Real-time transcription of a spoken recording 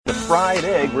The fried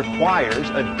egg requires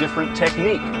a different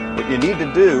technique. What you need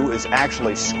to do is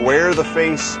actually square the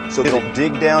face so it'll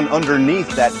dig down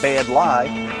underneath that bad lie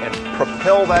and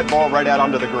propel that ball right out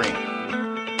onto the green.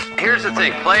 Here's the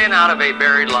thing, playing out of a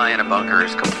buried lie in a bunker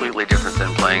is completely different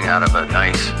than playing out of a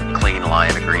nice, clean lie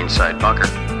in a greenside bunker.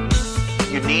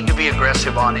 You need to be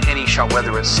aggressive on any shot,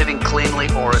 whether it's sitting cleanly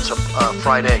or it's a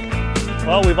fried egg.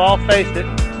 Well, we've all faced it,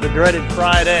 the dreaded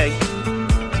fried egg.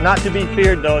 It's not to be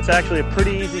feared, though. It's actually a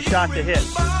pretty easy shot to hit.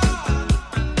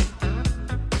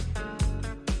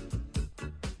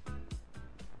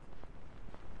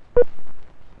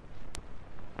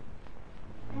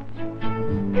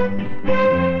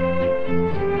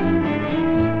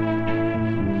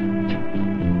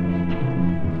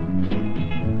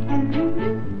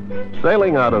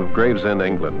 Sailing out of Gravesend,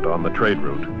 England on the trade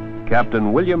route,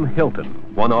 Captain William Hilton,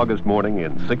 one August morning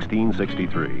in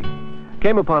 1663,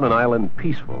 came upon an island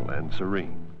peaceful and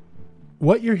serene.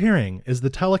 What you're hearing is the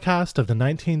telecast of the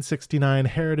 1969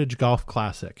 Heritage Golf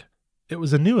Classic. It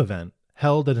was a new event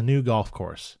held at a new golf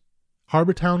course.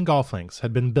 Harbortown Golf Links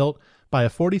had been built by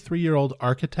a 43-year-old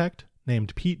architect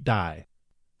named Pete Dye.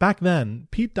 Back then,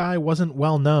 Pete Dye wasn't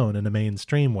well known in a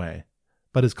mainstream way,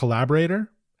 but his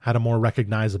collaborator had a more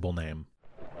recognizable name.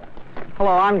 Hello,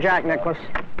 I'm Jack Nicklaus.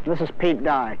 This is Pete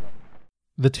Dye.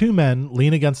 The two men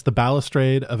lean against the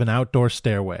balustrade of an outdoor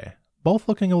stairway, both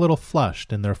looking a little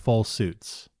flushed in their full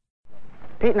suits.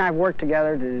 Pete and I have worked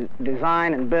together to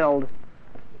design and build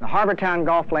the Harbortown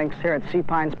Golf Links here at Sea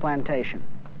Pines Plantation.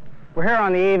 We're here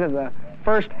on the eve of the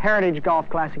first Heritage Golf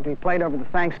Classic to be played over the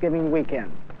Thanksgiving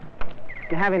weekend.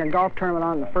 And having a golf tournament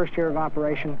on in the first year of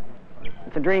operation,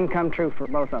 it's a dream come true for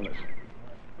both of us.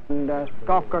 And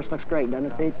golf course looks great,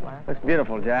 doesn't it, Pete? Looks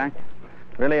beautiful, Jack.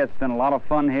 Really, it's been a lot of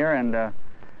fun here, and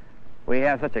we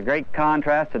have such a great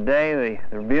contrast today.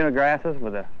 The Bermuda grasses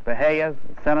with the bahayas,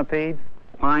 centipedes,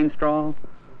 pine straw,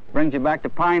 brings you back to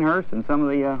Pinehurst and some of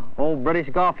the old British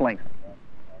golf links.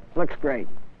 Looks great.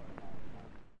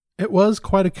 It was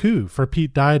quite a coup for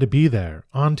Pete Dye to be there,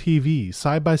 on TV,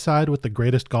 side by side with the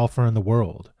greatest golfer in the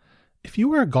world. If you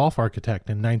were a golf architect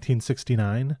in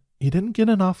 1969, you didn't get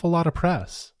an awful lot of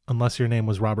press, unless your name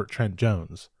was Robert Trent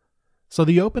Jones. So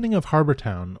the opening of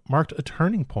Harbortown marked a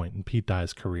turning point in Pete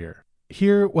Dye's career.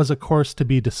 Here was a course to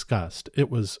be discussed. It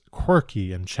was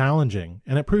quirky and challenging,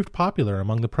 and it proved popular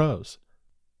among the pros.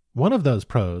 One of those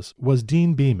pros was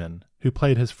Dean Beman, who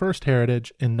played his first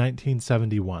Heritage in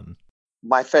 1971.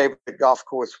 My favorite golf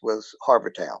course was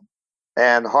Harbortown.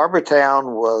 And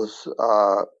Harbortown was,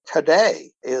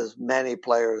 today, is many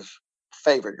players'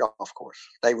 favorite golf course.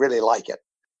 They really like it.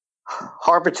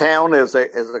 Harbortown is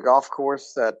a golf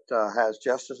course that has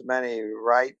just as many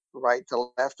right to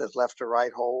left as left to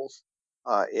right holes.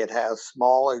 It has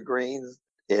smaller greens.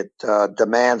 It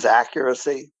demands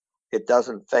accuracy. It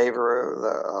doesn't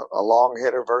favor a long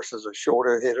hitter versus a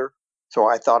shorter hitter. So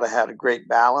I thought it had a great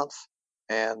balance,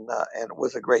 and it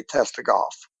was a great test of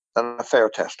golf, and a fair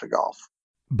test of golf.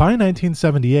 By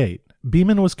 1978,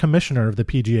 Beman was commissioner of the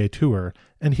PGA Tour,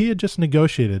 and he had just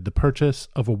negotiated the purchase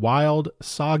of a wild,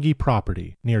 soggy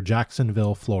property near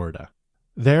Jacksonville, Florida.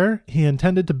 There, he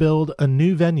intended to build a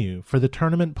new venue for the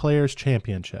Tournament Players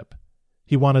Championship.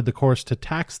 He wanted the course to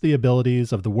tax the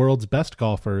abilities of the world's best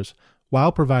golfers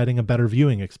while providing a better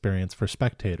viewing experience for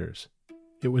spectators.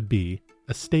 It would be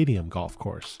a stadium golf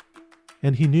course.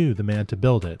 And he knew the man to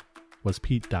build it was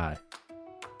Pete Dye.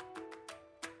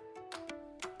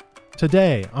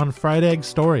 Today, on Fried Egg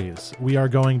Stories, we are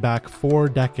going back 4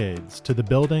 decades to the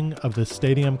building of the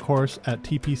stadium course at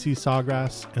TPC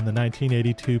Sawgrass in the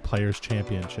 1982 Players'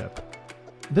 Championship.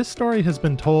 This story has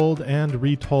been told and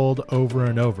retold over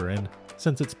and over, and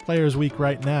since it's Players Week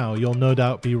right now, you'll no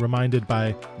doubt be reminded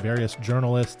by various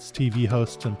journalists, TV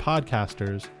hosts, and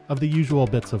podcasters of the usual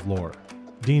bits of lore.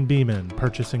 Dean Beman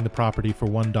purchasing the property for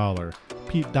 $1,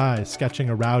 Pete Dye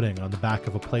sketching a routing on the back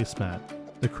of a placemat,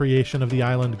 the creation of the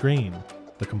Island Green,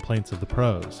 the complaints of the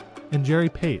pros, and Jerry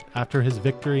Pate, after his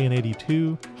victory in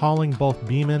 '82, hauling both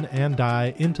Beman and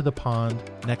Dye into the pond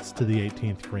next to the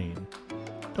 18th green.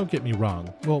 Don't get me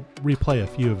wrong, we'll replay a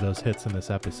few of those hits in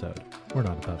this episode. We're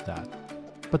not above that.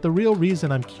 But the real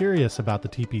reason I'm curious about the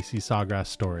TPC Sawgrass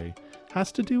story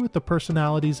has to do with the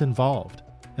personalities involved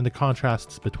and the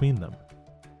contrasts between them.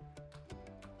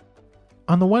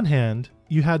 On the one hand,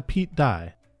 you had Pete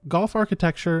Dye. Golf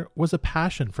architecture was a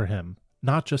passion for him,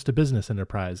 not just a business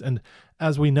enterprise, and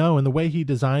as we know, in the way he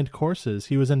designed courses,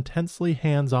 he was intensely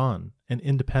hands-on and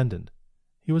independent.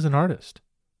 He was an artist.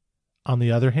 On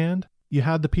the other hand, you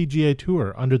had the PGA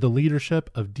Tour under the leadership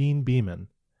of Dean Beman.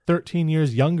 13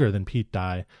 years younger than Pete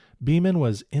Dye, Beman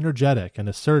was energetic and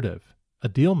assertive, a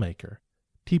deal maker.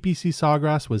 TPC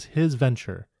Sawgrass was his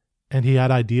venture, and he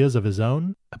had ideas of his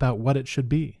own about what it should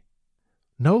be.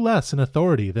 No less an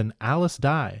authority than Alice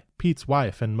Dye, Pete's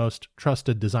wife and most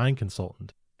trusted design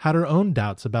consultant, had her own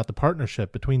doubts about the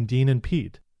partnership between Dean and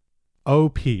Pete. "Oh,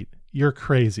 Pete, you're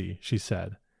crazy," she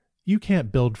said. "You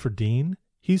can't build for Dean.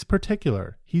 He's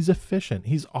particular. He's efficient.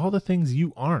 He's all the things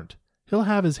you aren't. He'll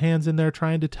have his hands in there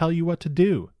trying to tell you what to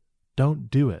do. Don't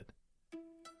do it."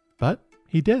 But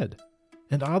he did.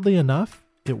 And oddly enough,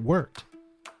 it worked.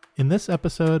 In this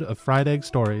episode of Fried Egg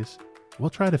Stories,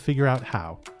 we'll try to figure out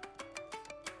how.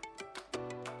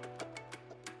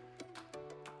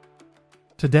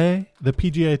 Today, the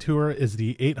PGA Tour is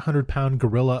the 800-pound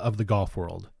gorilla of the golf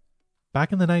world.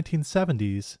 Back in the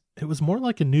 1970s, it was more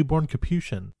like a newborn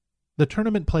Capuchin. The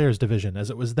Tournament Players Division,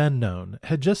 as it was then known,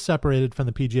 had just separated from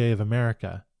the PGA of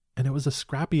America, and it was a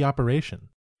scrappy operation.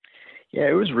 Yeah,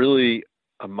 it was really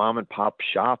a mom-and-pop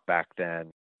shop back then.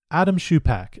 Adam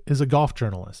Schupak is a golf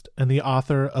journalist and the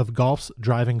author of Golf's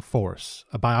Driving Force,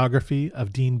 a biography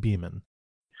of Dean Beman.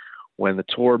 When the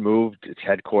tour moved its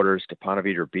headquarters to Ponte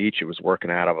Vedra Beach, it was working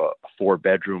out of a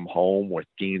 4-bedroom home with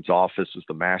Dean's office was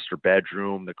the master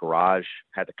bedroom. The garage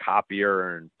had the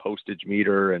copier and postage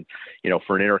meter, and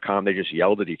for an intercom they just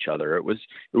yelled at each other. It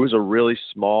was a really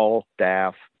small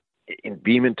staff. And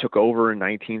Beman took over in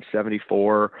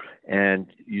 1974 and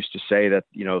used to say that,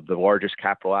 the largest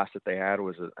capital asset they had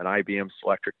was an IBM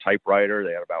Selectric typewriter.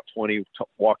 They had about 20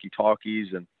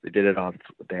 walkie-talkies, and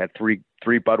they had three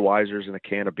Budweisers and a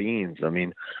can of beans. I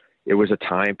mean, it was a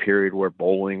time period where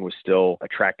bowling was still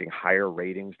attracting higher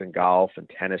ratings than golf, and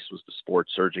tennis was the sport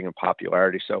surging in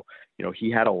popularity. So,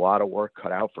 he had a lot of work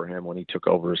cut out for him when he took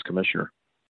over as commissioner.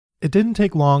 It didn't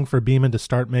take long for Beman to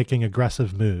start making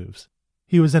aggressive moves.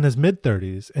 He was in his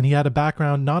mid-30s, and he had a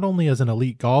background not only as an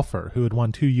elite golfer who had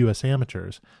won 2 U.S.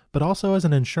 amateurs, but also as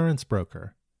an insurance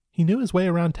broker. He knew his way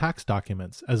around tax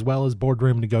documents, as well as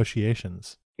boardroom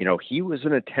negotiations. He was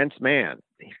an intense man.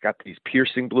 He's got these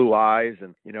piercing blue eyes,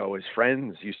 and, his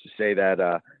friends used to say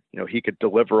that, he could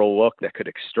deliver a look that could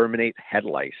exterminate head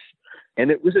lice. And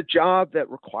it was a job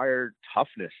that required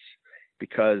toughness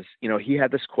because, he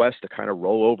had this quest to kind of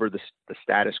roll over the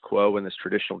status quo in this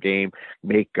traditional game,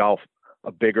 make golf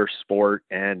a bigger sport.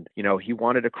 And, he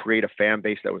wanted to create a fan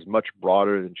base that was much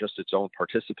broader than just its own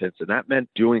participants. And that meant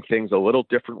doing things a little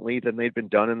differently than they'd been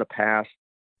done in the past.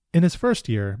 In his first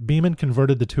year, Beman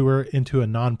converted the tour into a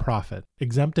nonprofit,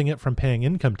 exempting it from paying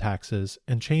income taxes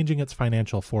and changing its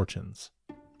financial fortunes.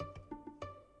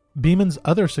 Beman's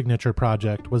other signature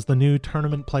project was the new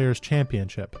Tournament Players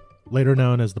Championship, later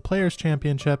known as the Players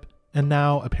Championship, and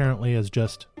now apparently as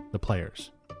just the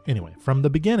Players. Anyway, from the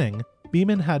beginning,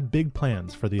 Beman had big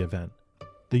plans for the event.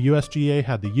 The USGA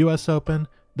had the US Open,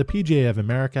 the PGA of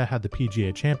America had the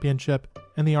PGA Championship,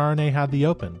 and the R&A had the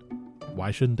Open.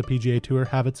 Why shouldn't the PGA Tour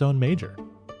have its own major?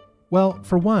 Well,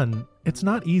 for one, it's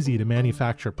not easy to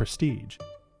manufacture prestige.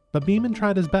 But Beman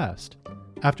tried his best.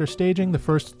 After staging the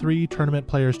first 3 Tournament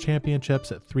Players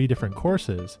Championships at 3 different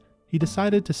courses, he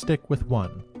decided to stick with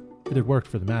one. It had worked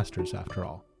for the Masters, after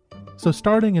all. So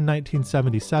starting in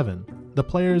 1977, the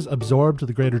Players absorbed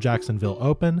the Greater Jacksonville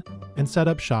Open and set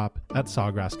up shop at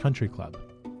Sawgrass Country Club,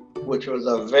 which was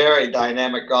a very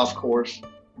dynamic golf course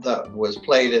that was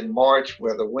played in March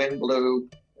where the wind blew.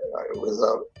 It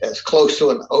was as close to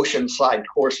an oceanside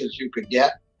course as you could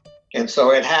get. And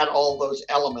so it had all those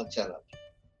elements in it.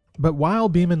 But while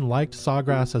Beman liked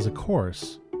Sawgrass as a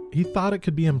course, he thought it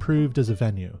could be improved as a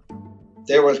venue.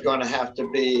 There was going to have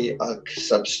to be a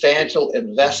substantial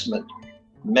investment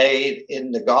made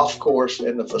in the golf course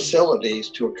and the facilities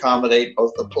to accommodate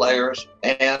both the players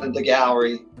and the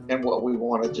gallery and what we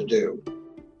wanted to do.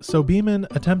 So Beman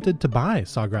attempted to buy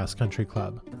Sawgrass Country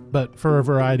Club, but for a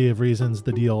variety of reasons,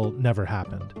 the deal never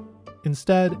happened.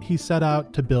 Instead, he set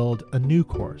out to build a new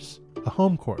course, a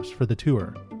home course for the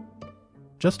tour.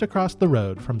 Just across the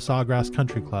road from Sawgrass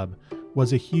Country Club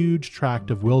was a huge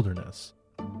tract of wilderness.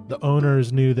 The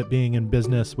owners knew that being in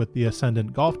business with the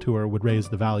Ascendant Golf Tour would raise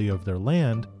the value of their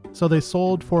land, so they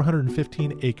sold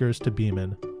 415 acres to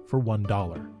Beman for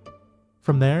 $1.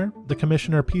 From there, the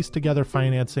commissioner pieced together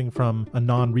financing from a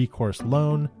non-recourse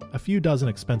loan, a few dozen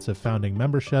expensive founding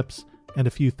memberships, and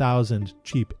a few thousand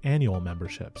cheap annual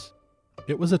memberships.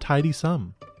 It was a tidy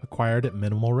sum, acquired at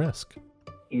minimal risk.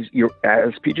 As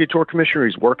PGA Tour commissioner,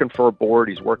 he's working for a board,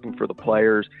 he's working for the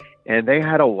players, and they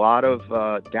had a lot of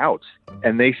doubts.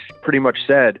 And they pretty much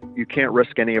said, you can't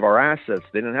risk any of our assets.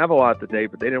 They didn't have a lot today,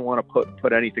 but they didn't want to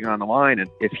put anything on the line. And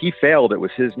if he failed, it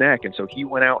was his neck. And so he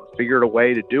went out and figured a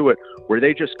way to do it where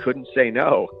they just couldn't say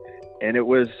no. And it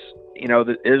was,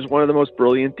 it is one of the most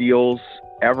brilliant deals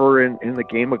ever in the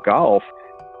game of golf.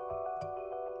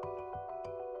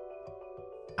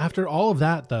 After all of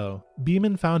that, though,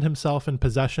 Beeman found himself in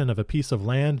possession of a piece of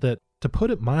land that, to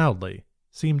put it mildly,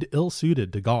 seemed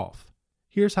ill-suited to golf.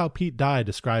 Here's how Pete Dye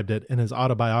described it in his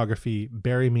autobiography,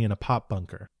 Bury Me in a Pop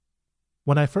Bunker.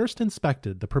 When I first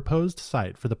inspected the proposed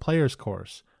site for the players'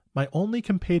 course, my only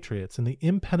compatriots in the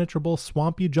impenetrable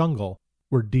swampy jungle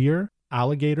were deer,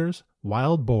 alligators,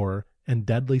 wild boar, and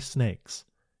deadly snakes.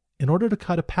 In order to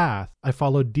cut a path, I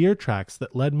followed deer tracks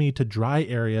that led me to dry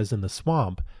areas in the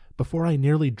swamp before I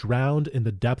nearly drowned in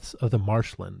the depths of the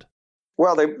marshland.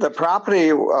 Well, the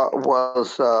property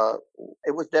was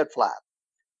dead flat.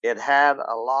 It had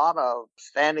a lot of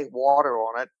standing water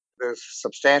on it. There's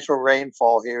substantial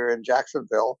rainfall here in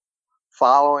Jacksonville.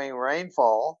 Following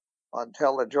rainfall,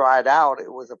 until it dried out,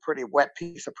 it was a pretty wet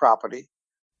piece of property.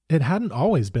 It hadn't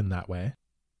always been that way.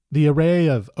 The array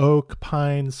of oak,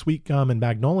 pine, sweet gum, and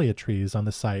magnolia trees on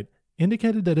the site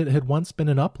indicated that it had once been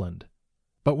an upland.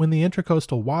 But when the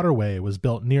Intracoastal Waterway was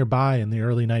built nearby in the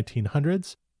early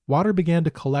 1900s, water began to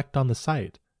collect on the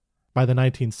site. By the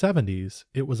 1970s,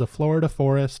 it was a Florida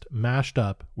forest mashed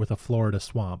up with a Florida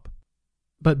swamp.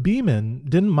 But Beeman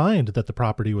didn't mind that the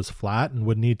property was flat and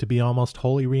would need to be almost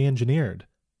wholly re-engineered.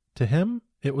 To him,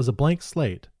 it was a blank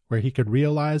slate where he could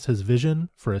realize his vision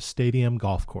for a stadium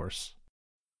golf course.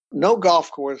 No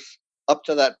golf course up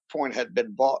to that point had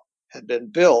been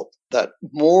built that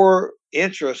more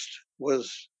interest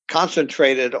was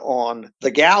concentrated on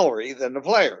the gallery than the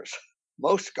players.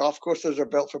 Most golf courses are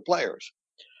built for players.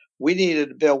 We needed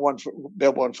to build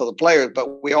one for the players,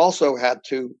 but we also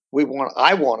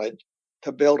I wanted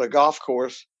to build a golf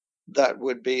course that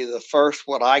would be the first,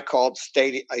 what I called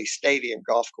a stadium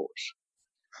golf course.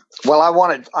 Well, I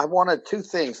wanted two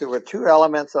things. There were two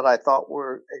elements that I thought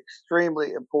were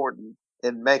extremely important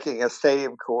in making a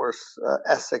stadium course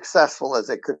as successful as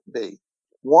it could be.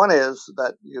 One is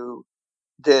that you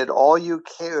did all you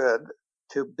could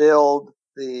to build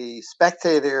the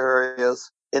spectator areas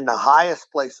in the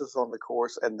highest places on the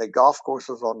course and the golf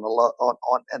courses and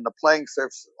the playing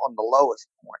surface on the lowest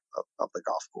point of the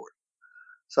golf course,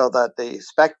 so that the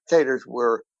spectators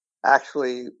were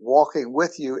actually walking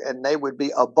with you and they would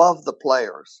be above the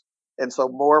players. And so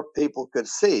more people could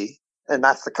see, and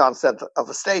that's the concept of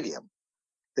a stadium.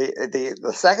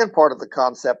 The second part of the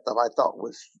concept that I thought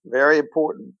was very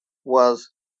important was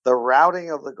the routing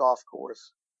of the golf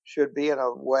course should be in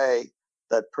a way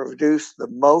that produced the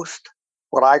most,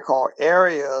 what I call,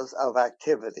 areas of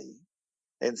activity.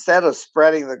 Instead of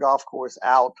spreading the golf course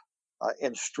out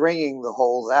and stringing the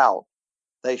holes out,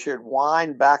 they should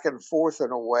wind back and forth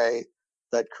in a way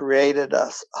that created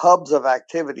hubs of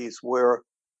activities where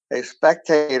a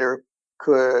spectator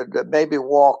could maybe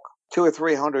walk 200 or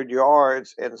 300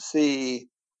 yards and see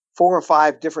 4 or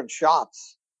 5 different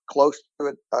shots close to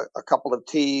it, a couple of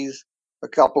tees, a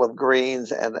couple of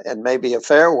greens, and maybe a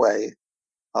fairway,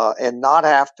 and not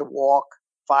have to walk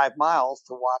 5 miles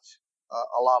to watch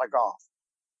a lot of golf.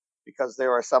 Because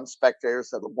there are some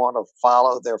spectators that want to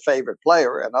follow their favorite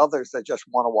player and others that just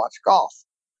want to watch golf.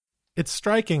 It's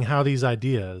striking how these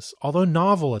ideas, although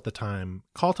novel at the time,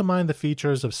 call to mind the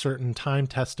features of certain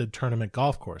time-tested tournament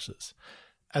golf courses.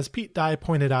 As Pete Dye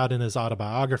pointed out in his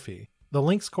autobiography, the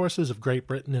links courses of Great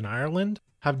Britain and Ireland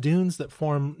have dunes that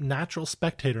form natural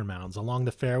spectator mounds along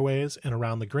the fairways and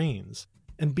around the greens.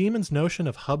 And Beeman's notion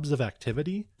of hubs of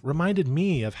activity reminded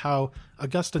me of how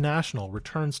Augusta National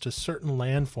returns to certain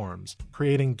landforms,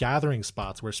 creating gathering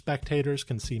spots where spectators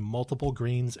can see multiple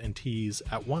greens and tees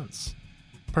at once.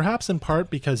 Perhaps in part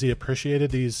because he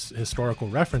appreciated these historical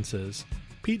references,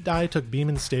 Pete Dye took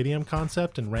Beeman's stadium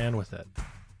concept and ran with it.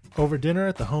 Over dinner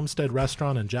at the Homestead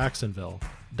restaurant in Jacksonville,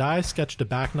 Dye sketched a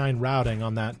back nine routing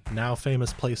on that now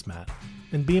famous placemat,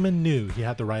 and Beeman knew he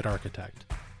had the right architect.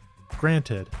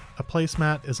 Granted, a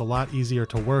placemat is a lot easier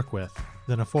to work with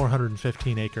than a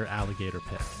 415-acre alligator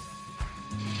pit.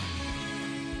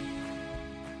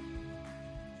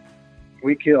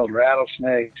 We killed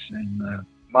rattlesnakes and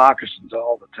moccasins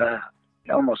all the time,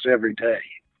 almost every day.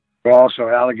 Also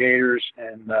alligators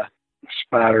and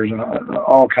spiders and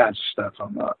all kinds of stuff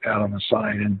out on the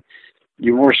site. And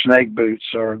you wore snake boots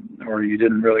or you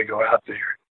didn't really go out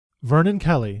there. Vernon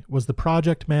Kelly was the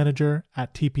project manager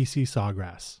at TPC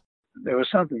Sawgrass. There was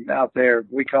something out there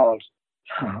we called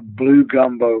blue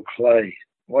gumbo clay.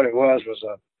 What it was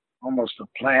almost a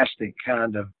plastic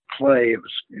kind of clay.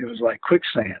 It was like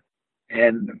quicksand.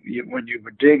 And when you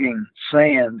were digging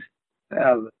sand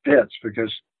out of the pits,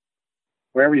 because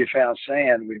wherever you found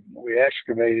sand, we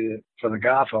excavated it for the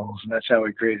golf holes, and that's how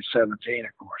we created 17,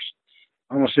 of course.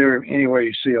 Almost anywhere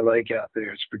you see a lake out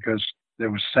there, it's because there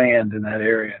was sand in that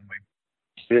area, and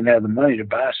we didn't have the money to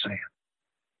buy sand.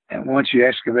 And once you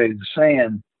excavated the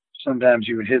sand, sometimes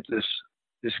you would hit this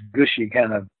gushy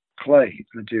kind of clay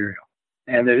material,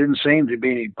 and there didn't seem to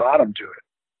be any bottom to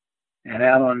it. And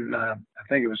out on, I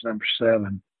think it was number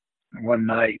 7, one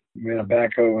night we had a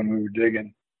backhoe and we were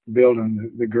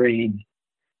building the green,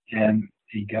 and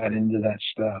he got into that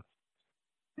stuff.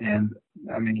 And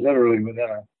I mean, literally within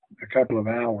a couple of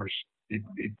hours, it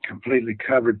completely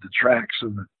covered the tracks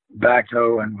of the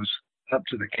backhoe and was up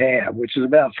to the cab, which is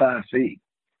about 5 feet.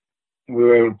 We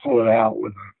were able to pull it out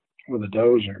with a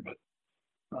dozer, but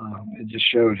it just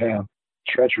showed how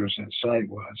treacherous that site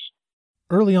was.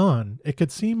 Early on, it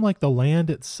could seem like the land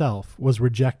itself was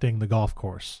rejecting the golf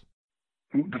course.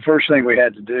 The first thing we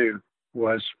had to do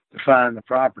was define the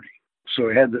property. So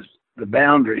we had the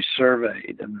boundaries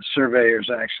surveyed, and the surveyors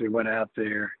actually went out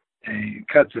there and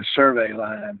cut the survey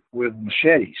line with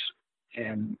machetes,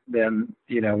 and then,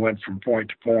 went from point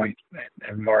to point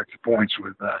and marked the points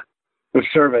with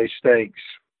survey stakes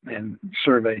and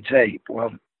survey tape.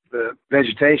 Well, the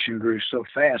vegetation grew so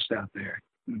fast out there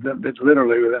that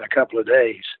literally within a couple of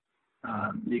days,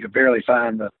 you could barely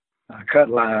find the cut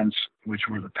lines, which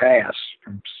were the pass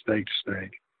from stake to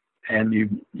stake, and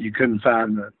you couldn't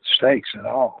find the stakes at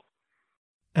all.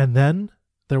 And then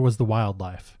there was the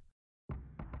wildlife.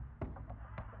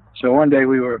 So one day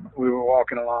we were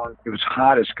walking along. It was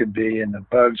hot as could be, and the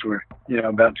bugs were,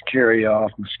 about to carry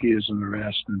off, mosquitoes and the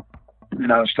rest.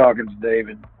 And I was talking to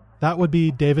David. That would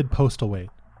be David Postlethwaite,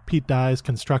 Pete Dye's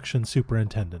construction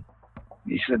superintendent.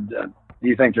 He said, "Do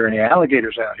you think there are any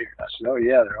alligators out here?" I said, "Oh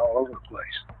yeah, they're all over the place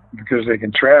because they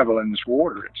can travel in this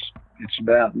water. It's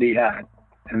about knee high,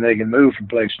 and they can move from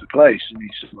place to place." And he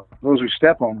said, "Well, suppose we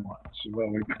step on one." I said,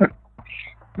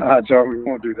 "Well, odds are we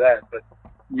won't do that, but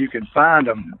you can find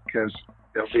them because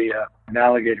there'll be an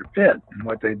alligator pit. And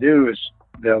what they do is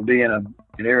they'll be in an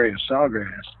area of sawgrass,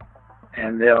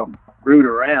 and they'll root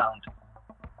around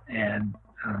and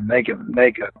make an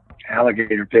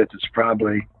alligator pit that's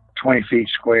probably 20 feet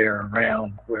square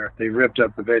around, where they ripped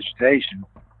up the vegetation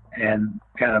and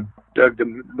kind of dug the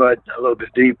mud a little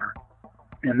bit deeper.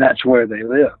 And that's where they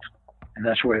live, and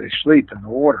that's where they sleep in the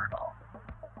water and all.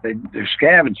 They're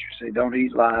scavengers. They don't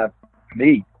eat live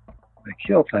meat. They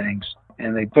kill things,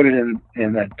 and they put it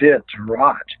in that pit to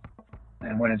rot.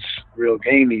 And when it's real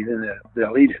gamey, then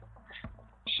they'll eat it.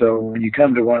 So when you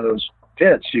come to one of those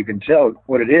pits, you can tell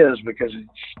what it is because it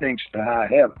stinks to high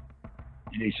heaven.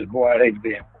 And he said, "Boy, I'd hate to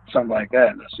be in something like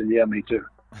that." And I said, "Yeah, me too."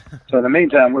 So in the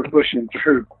meantime, we're pushing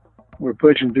through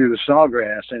the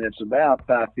sawgrass, and it's about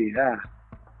 5 feet high.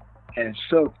 And it's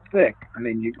so thick. I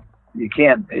mean, you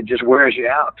can't, it just wears you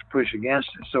out to push against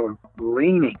it. So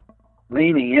leaning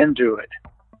into it,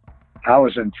 I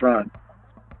was in front,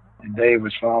 and Dave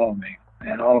was following me.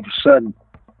 And all of a sudden,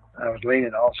 I was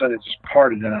leaning, all of a sudden it just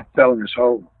parted, and I fell in this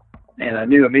hole. And I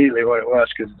knew immediately what it was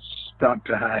because it stunk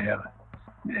to high heaven.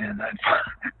 And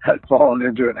I'd fallen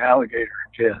into an alligator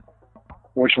pit.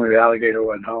 Fortunately, the alligator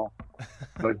wasn't home.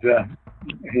 But,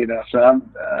 so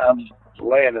I'm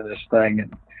laying in this thing,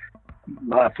 and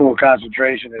my full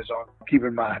concentration is on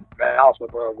keeping my mouth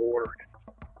above water.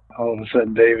 All of a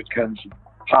sudden, David comes and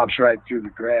pops right through the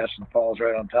grass and falls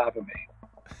right on top of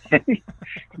me. He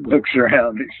looks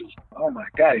around. He says, "Oh my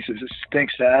God!" He says, "This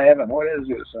stinks to high heaven. What is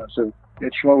this?" I said,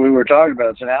 "It's what we were talking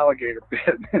about. It's an alligator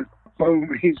pit." And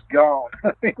boom, he's gone.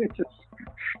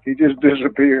 He just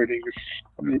disappeared.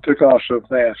 He took off so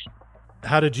fast.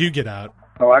 How did you get out?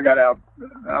 Oh, I got out.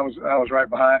 I was right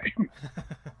behind him,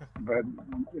 but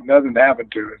nothing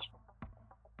happened to us.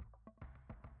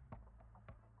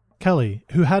 Kelly,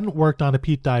 who hadn't worked on a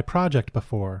Pete Dye project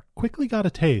before, quickly got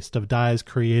a taste of Dye's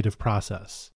creative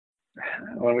process.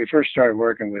 When we first started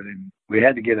working with him, we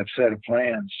had to get a set of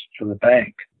plans for the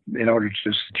bank in order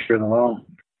to secure the loan.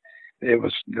 It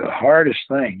was the hardest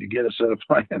thing to get a set of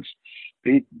plans.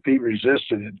 Pete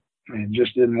resisted it and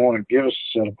just didn't want to give us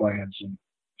a set of plans. And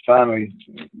finally,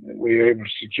 we were able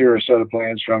to secure a set of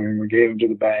plans from him. We gave them to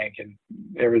the bank, and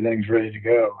everything's ready to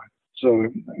go. So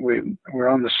we were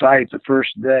on the site the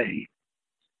first day.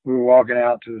 We were walking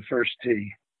out to the first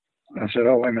tee. I said,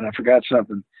 "Oh, wait a minute, I forgot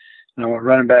something." And I went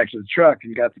running back to the truck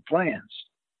and got the plans.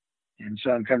 And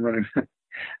so I come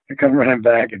running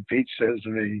back, and Pete says to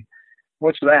me,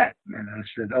 "What's that?" And I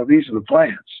said, "Oh, these are the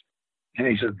plans." And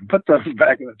he said, "Put those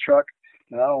back in the truck,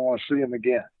 and I don't want to see them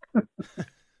again."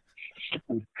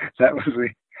 That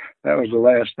was the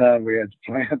last time we had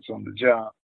plans on the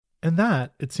job. And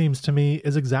that, it seems to me,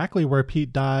 is exactly where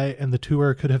Pete Dye and the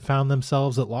tour could have found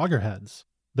themselves at loggerheads.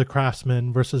 The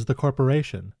craftsman versus the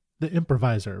corporation, the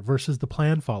improviser versus the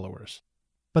plan followers.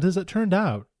 But as it turned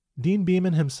out, Dean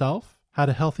Beeman himself had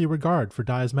a healthy regard for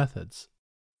Dye's methods.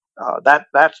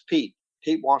 That's Pete.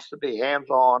 Pete wants to be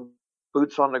hands-on.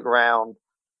 boots on the ground.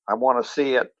 I want to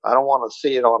see it. I don't want to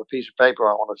see it on a piece of paper.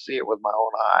 I want to see it with my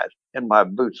own eyes and my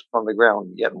boots on the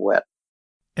ground getting wet.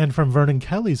 And from Vernon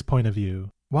Kelly's point of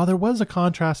view, while there was a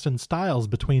contrast in styles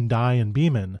between Dye and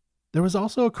Beeman, there was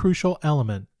also a crucial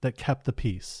element that kept the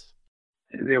peace.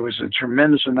 There was a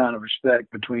tremendous amount of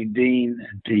respect between Dean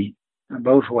and Pete,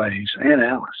 both ways, and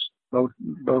Alice,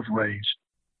 both ways.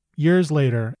 Years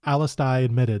later, Alice Dye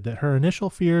admitted that her initial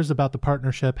fears about the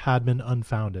partnership had been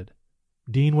unfounded.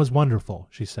 Dean was wonderful,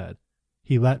 she said.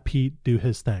 He let Pete do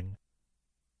his thing.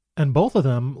 And both of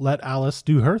them let Alice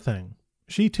do her thing.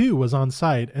 She too was on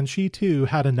site, and she too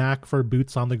had a knack for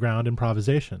boots-on-the-ground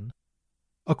improvisation.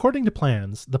 According to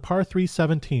plans, the par 3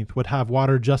 17th would have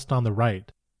water just on the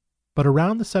right, but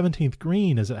around the 17th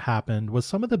green, as it happened, was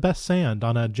some of the best sand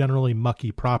on a generally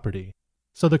mucky property.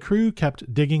 So the crew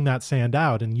kept digging that sand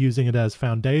out and using it as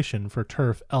foundation for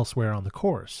turf elsewhere on the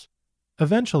course.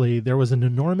 Eventually, there was an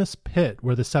enormous pit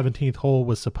where the 17th hole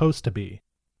was supposed to be.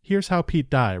 Here's how Pete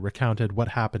Dye recounted what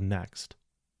happened next.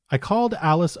 I called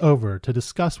Alice over to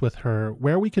discuss with her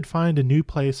where we could find a new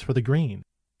place for the green.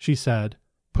 She said,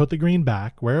 put the green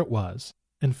back where it was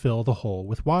and fill the hole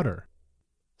with water.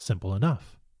 Simple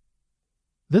enough.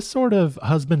 This sort of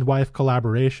husband-wife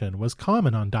collaboration was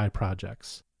common on Dye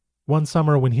projects. One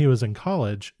summer when he was in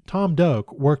college, Tom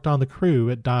Doak worked on the crew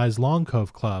at Dye's Long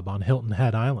Cove Club on Hilton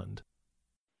Head Island.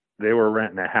 They were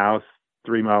renting a house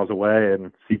 3 miles away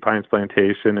in Sea Pines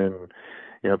Plantation,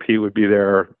 and Pete would be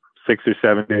there 6 or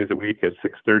 7 days a week at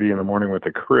 6:30 in the morning with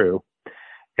the crew,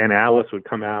 and Alice would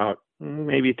come out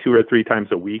maybe 2 or 3 times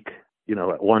a week,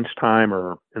 at lunchtime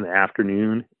or in the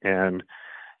afternoon, and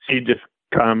she'd just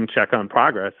come check on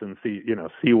progress and see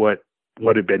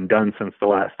what had been done since the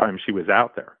last time she was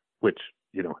out there, which,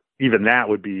 even that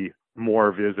would be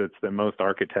more visits than most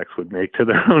architects would make to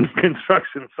their own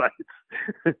construction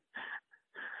sites.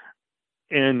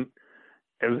 And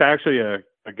it was actually a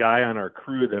guy on our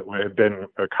crew that would have been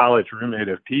a college roommate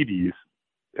of Peebee's.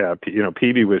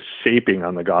 Peebee was shaping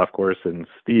on the golf course, and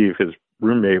Steve, his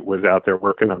roommate, was out there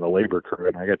working on the labor crew,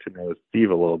 and I got to know Steve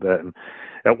a little bit. And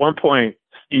at one point,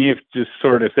 Steve just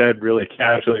sort of said really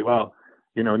casually, well,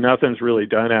 nothing's really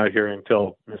done out here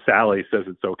until Miss Sally says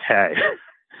it's okay.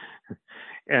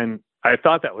 And I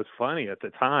thought that was funny at the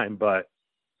time, but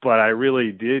I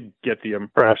really did get the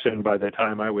impression by the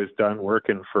time I was done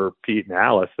working for Pete and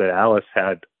Alice that Alice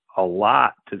had a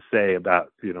lot to say about,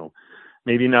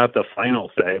 maybe not the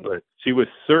final say, but she was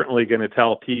certainly going to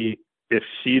tell Pete if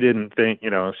she didn't think,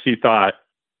 if she thought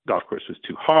golf course was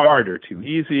too hard or too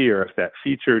easy, or if that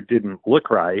feature didn't look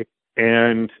right.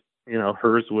 And,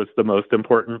 hers was the most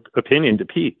important opinion to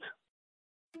Pete.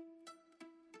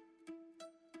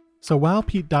 So while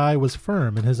Pete Dye was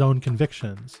firm in his own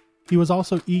convictions, he was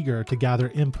also eager to gather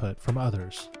input from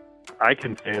others. I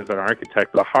can say as an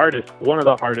architect, one of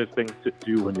the hardest things to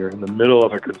do when you're in the middle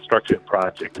of a construction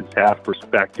project is have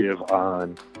perspective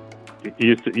on,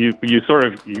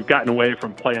 you've gotten away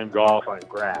from playing golf on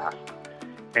grass,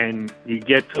 and you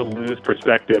get to lose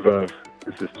perspective of,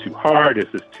 is this too hard?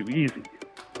 Is this too easy?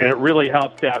 And it really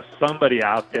helps to have somebody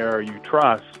out there you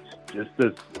trust, just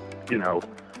as,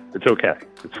 it's okay,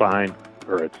 it's fine,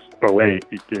 or it's, oh wait,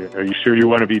 are you sure you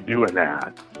want to be doing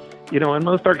that? And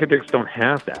most architects don't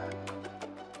have that.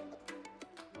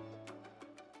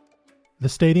 The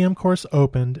stadium course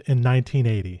opened in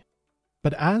 1980,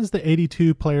 but as the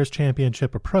 82 Players'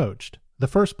 Championship approached, the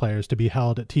first players to be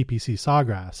held at TPC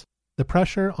Sawgrass, the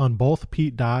pressure on both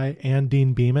Pete Dye and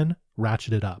Dean Beeman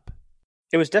ratcheted up.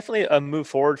 It was definitely a move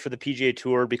forward for the PGA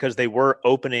Tour because they were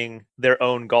opening their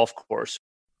own golf course.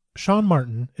 Sean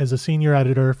Martin is a senior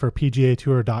editor for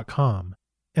PGAtour.com,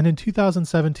 and in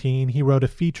 2017 he wrote a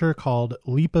feature called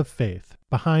Leap of Faith,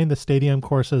 behind the stadium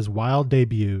course's wild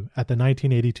debut at the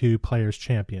 1982 Players'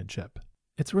 Championship.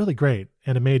 It's really great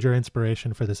and a major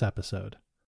inspiration for this episode.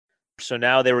 So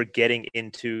now they were getting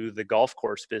into the golf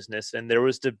course business, and there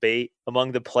was debate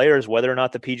among the players whether or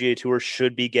not the PGA Tour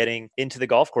should be getting into the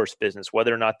golf course business,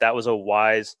 whether or not that was a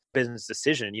wise business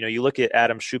decision. You look at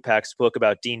Adam Schupak's book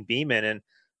about Dean Beeman, and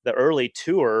the early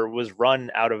tour was run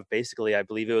out of basically, I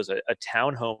believe it was a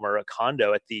townhome or a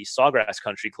condo at the Sawgrass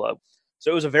Country Club.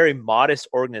 So it was a very modest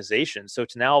organization. So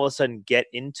to now all of a sudden get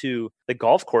into the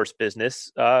golf course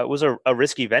business was a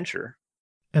risky venture.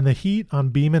 And the heat on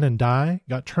Beeman and Dye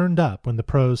got turned up when the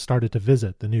pros started to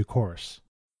visit the new course.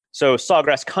 So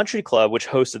Sawgrass Country Club, which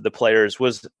hosted the players,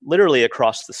 was literally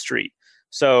across the street.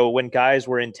 So when guys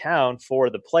were in town for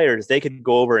the players, they could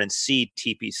go over and see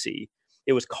TPC.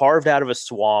 It was carved out of a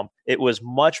swamp. It was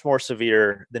much more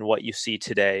severe than what you see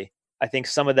today. I think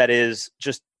some of that is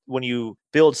just when you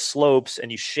build slopes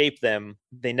and you shape them,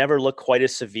 they never look quite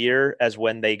as severe as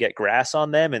when they get grass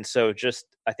on them. And so just,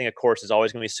 I think a course is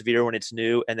always going to be severe when it's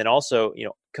new. And then also,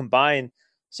 combine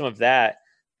some of that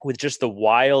with just the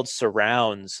wild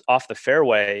surrounds off the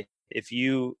fairway. If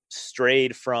you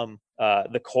strayed from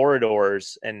the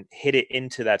corridors and hit it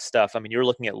into that stuff, I mean, you're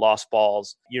looking at lost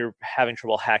balls, you're having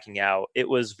trouble hacking out. It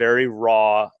was very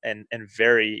raw and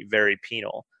very, very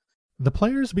penal. The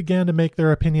players began to make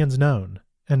their opinions known,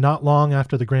 and not long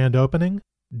after the grand opening,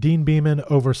 Dean Beeman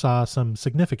oversaw some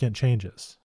significant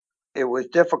changes. It was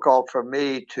difficult for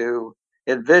me to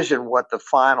envision what the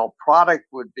final product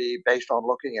would be based on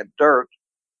looking at dirt.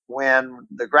 When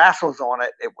the grass was on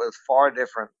it, it was far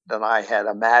different than I had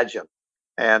imagined.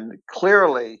 And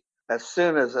clearly, as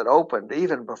soon as it opened,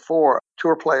 even before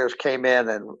tour players came in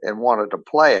and wanted to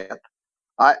play it,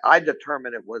 I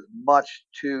determined it was much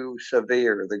too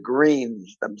severe. The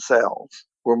greens themselves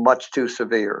were much too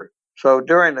severe. So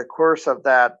during the course of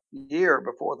that year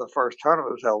before the first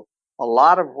tournament was held, a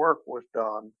lot of work was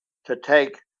done to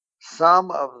take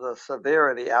some of the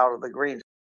severity out of the greens.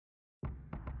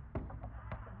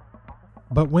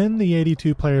 But when the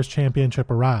 82 Players Championship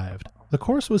arrived, the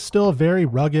course was still very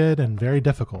rugged and very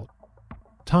difficult.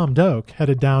 Tom Doak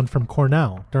headed down from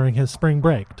Cornell during his spring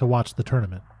break to watch the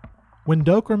tournament. When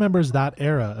Doak remembers that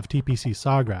era of TPC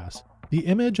Sawgrass, the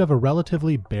image of a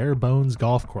relatively bare-bones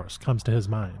golf course comes to his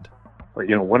mind.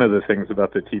 One of the things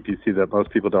about the TPC that most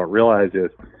people don't realize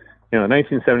is,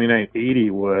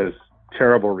 1979-80 was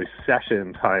terrible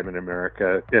recession time in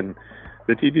America, and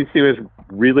the TPC was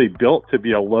really built to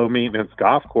be a low-maintenance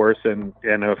golf course and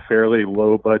a fairly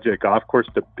low-budget golf course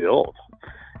to build.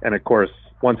 And of course,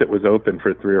 once it was open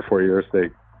for 3 or 4 years,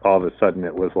 all of a sudden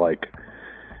it was like,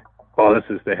 well, this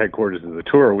is the headquarters of the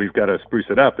tour. We've got to spruce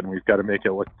it up and we've got to make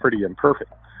it look pretty and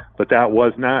perfect. But that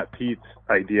was not Pete's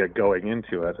idea going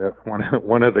into it.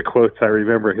 One of the quotes I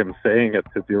remember him saying at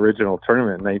the original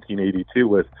tournament in 1982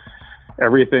 was,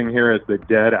 "Everything here is the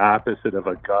dead opposite of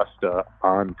Augusta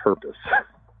on purpose."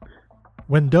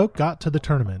 When Doak got to the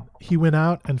tournament, he went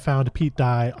out and found Pete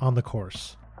Dye on the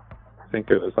course. I think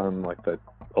it was on like the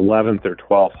 11th or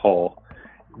 12th hole.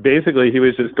 Basically, he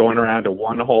was just going around to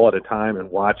one hole at a time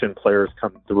and watching players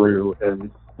come through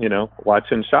and,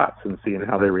 watching shots and seeing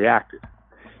how they reacted.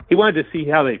 He wanted to see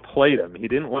how they played them. He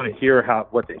didn't want to hear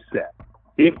what they said.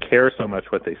 He didn't care so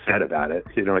much what they said about it.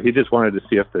 He just wanted to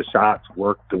see if the shots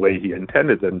worked the way he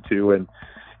intended them to. And,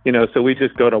 so we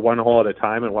just go to one hole at a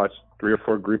time and watch 3 or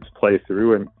 4 groups play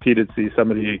through. And Pete would see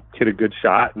somebody hit a good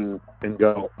shot and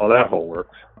go, "Oh, that hole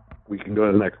works. We can go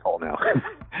to the next hole now."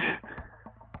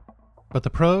 But the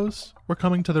pros were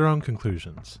coming to their own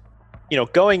conclusions.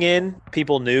 Going in,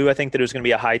 people knew, I think, that it was going to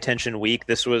be a high-tension week.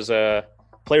 This was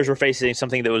players were facing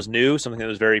something that was new, something that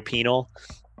was very penal.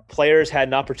 Players had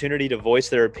an opportunity to voice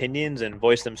their opinions and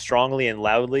voice them strongly and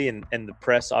loudly, and the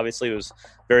press obviously was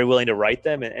very willing to write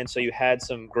them. And so you had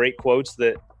some great quotes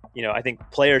that, I think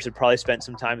players had probably spent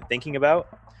some time thinking about.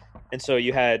 And so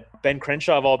you had Ben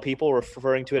Crenshaw, of all people,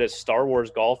 referring to it as Star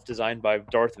Wars golf designed by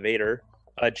Darth Vader.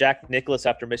 Jack Nicklaus,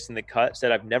 after missing the cut,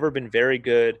 said, "I've never been very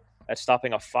good at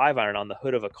stopping a 5-iron on the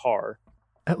hood of a car."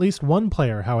 At least one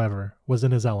player, however, was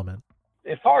in his element.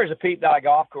 As far as the Pete Dye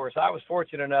golf course, I was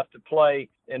fortunate enough to play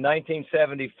in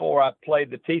 1974. I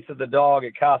played the Teeth of the Dog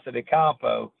at Casa de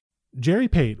Campo. Jerry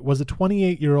Pate was a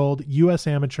 28-year-old U.S.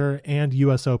 amateur and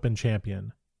U.S. Open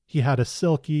champion. He had a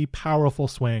silky, powerful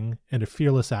swing and a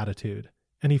fearless attitude,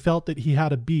 and he felt that he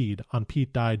had a bead on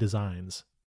Pete Dye designs.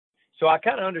 So I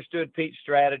kind of understood Pete's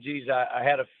strategies. I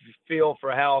had a feel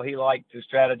for how he liked to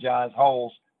strategize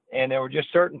holes. And there were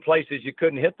just certain places you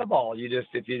couldn't hit the ball. If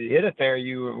you hit it there,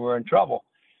 you were in trouble.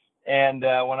 And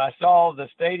when I saw the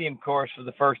stadium course for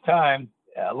the first time,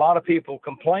 a lot of people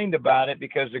complained about it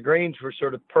because the greens were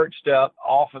sort of perched up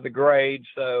off of the grade.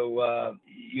 So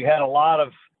you had a lot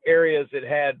of areas that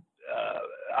had,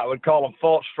 I would call them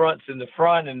false fronts in the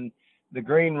front, and the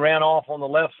green ran off on the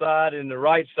left side and the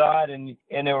right side, and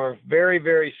there were very,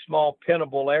 very small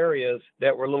pinnable areas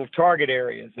that were little target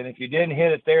areas. And if you didn't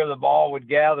hit it there, the ball would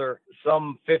gather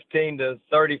some 15 to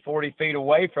 30, 40 feet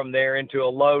away from there into a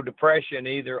low depression,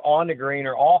 either on the green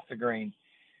or off the green.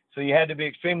 So you had to be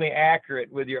extremely accurate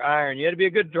with your iron. You had to be a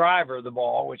good driver of the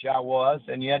ball, which I was,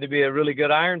 and you had to be a really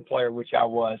good iron player, which I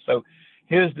was. So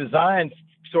his design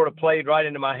sort of played right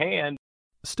into my hand.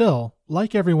 Still,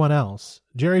 like everyone else,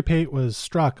 Jerry Pate was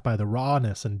struck by the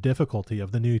rawness and difficulty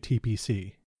of the new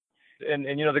TPC. And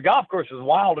the golf course was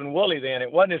wild and woolly then.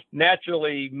 It wasn't as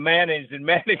naturally managed and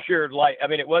manicured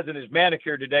it wasn't as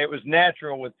manicured today. It was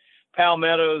natural with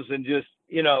palmettos and just,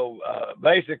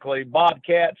 basically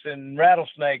bobcats and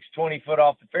rattlesnakes 20 foot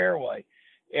off the fairway.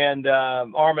 and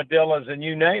armadillos and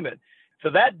you name it. So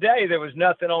that day there was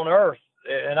nothing on earth,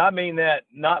 and I mean that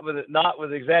not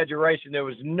with exaggeration. There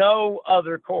was no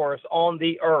other course on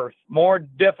the earth more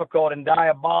difficult and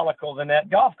diabolical than that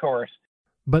golf course.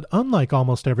 But unlike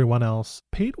almost everyone else,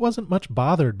 Pate wasn't much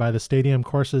bothered by the stadium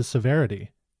course's severity.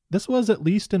 This was at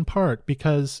least in part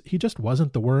because he just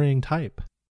wasn't the worrying type.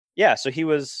 Yeah, so he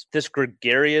was this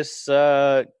gregarious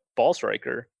ball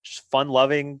striker, just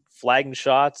fun-loving, flagging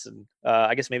shots, and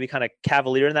I guess maybe kind of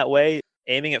cavalier in that way,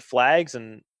 aiming at flags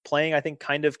and playing, I think,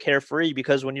 kind of carefree,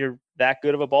 because when you're that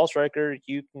good of a ball striker,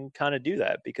 you can kind of do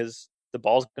that because the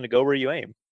ball's going to go where you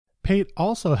aim. Pate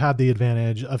also had the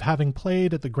advantage of having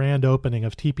played at the grand opening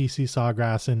of TPC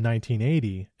Sawgrass in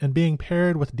 1980 and being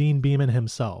paired with Dean Beman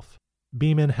himself.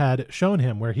 Beman had shown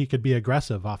him where he could be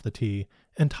aggressive off the tee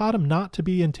and taught him not to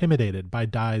be intimidated by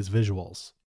Dye's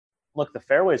visuals. Look, the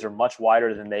fairways are much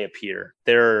wider than they appear.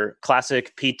 They're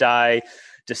classic Pete Dye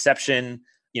deception,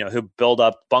 who build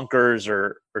up bunkers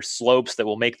or slopes that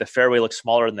will make the fairway look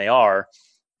smaller than they are.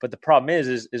 But the problem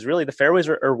is really the fairways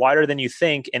are wider than you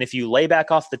think. And if you lay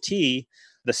back off the tee,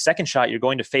 the second shot you're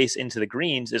going to face into the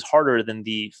greens is harder than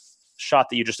the shot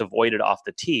that you just avoided off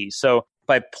the tee. So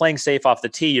by playing safe off the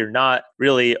tee, you're not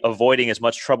really avoiding as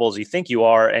much trouble as you think you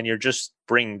are, and you're just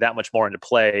bringing that much more into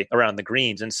play around the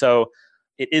greens. And so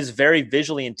it is very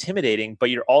visually intimidating,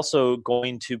 but you're also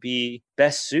going to be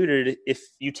best suited if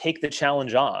you take the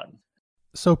challenge on.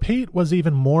 So Pate was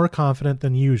even more confident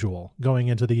than usual going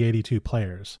into the 82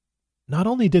 players. Not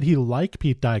only did he like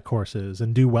Pete Dye courses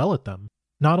and do well at them,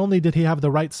 not only did he have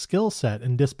the right skill set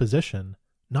and disposition,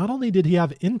 not only did he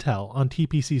have intel on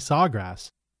TPC Sawgrass,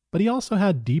 but he also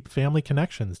had deep family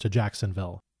connections to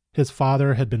Jacksonville. His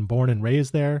father had been born and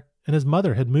raised there, and his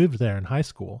mother had moved there in high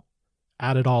school.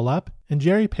 Add it all up, and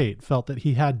Jerry Pate felt that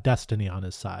he had destiny on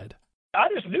his side. I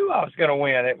just knew I was going to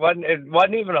win. It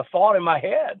wasn't even a thought in my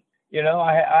head.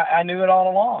 I knew it all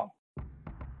along.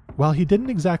 While he didn't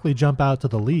exactly jump out to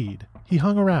the lead, he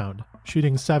hung around,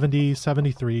 shooting 70,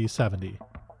 73, 70.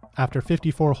 After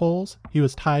 54 holes, he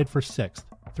was tied for 6th,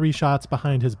 3 shots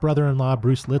behind his brother-in-law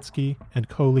Bruce Litsky and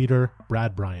co-leader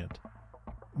Brad Bryant.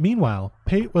 Meanwhile,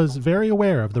 Pate was very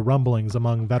aware of the rumblings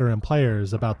among veteran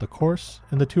players about the course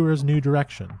and the tour's new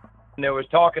direction. There was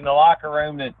talk in the locker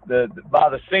room that by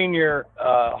the senior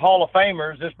Hall of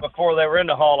Famers, just before they were in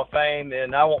the Hall of Fame,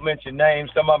 and I won't mention names,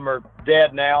 some of them are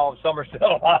dead now, some are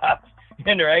still alive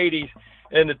in their 80s,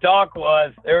 and the talk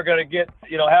was they were going to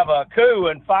have a coup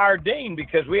and fire Dean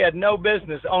because we had no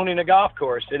business owning a golf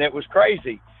course, and it was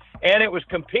crazy. And it was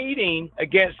competing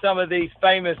against some of these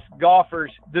famous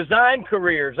golfers' design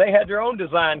careers. They had their own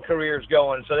design careers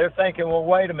going, so they're thinking, well,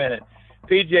 wait a minute.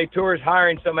 PGA Tour is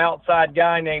hiring some outside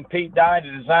guy named Pete Dye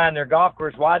to design their golf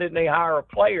course. Why didn't they hire a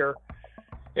player?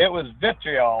 It was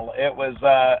vitriol. It was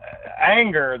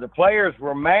anger. The players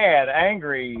were mad,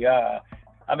 angry.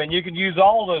 You could use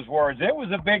all those words. It was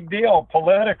a big deal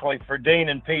politically for Dean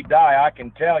and Pete Dye, I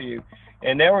can tell you.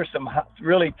 And there were some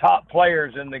really top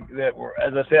players that were,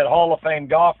 as I said, Hall of Fame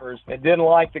golfers that didn't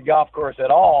like the golf course at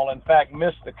all. In fact,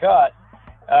 missed the cut.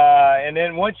 And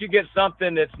then once you get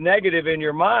something that's negative in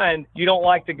your mind, you don't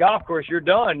like the golf course, you're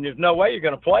done. There's no way you're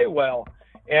going to play well.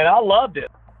 And I loved it.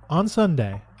 On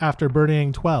Sunday, after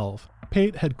birdieing 12,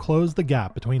 Pate had closed the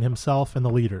gap between himself and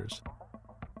the leaders.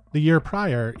 The year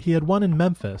prior, he had won in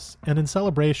Memphis, and in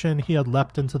celebration, he had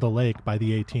leapt into the lake by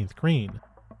the 18th green.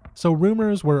 So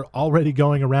rumors were already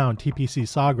going around TPC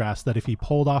Sawgrass that if he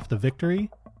pulled off the victory,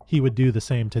 he would do the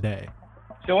same today.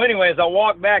 So anyways, I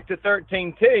walked back to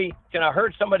 13T, and I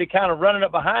heard somebody kind of running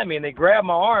up behind me, and they grabbed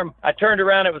my arm. I turned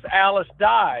around, it was Alice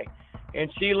Dye, and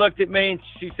she looked at me, and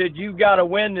she said, "You got to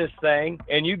win this thing,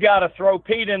 and you got to throw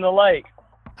Pete in the lake."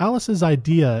 Alice's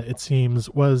idea, it seems,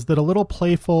 was that a little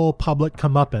playful public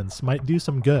comeuppance might do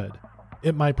some good.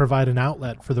 It might provide an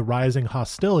outlet for the rising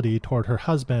hostility toward her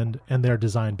husband and their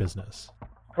design business.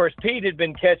 Of course, Pete had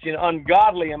been catching an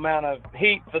ungodly amount of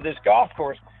heat for this golf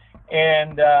course,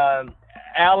 and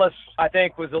Alice, I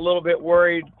think, was a little bit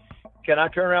worried. Can I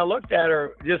turn around and looked at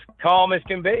her, just calm as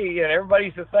can be, and everybody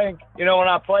used to think, when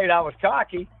I played, I was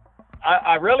cocky.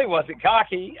 I really wasn't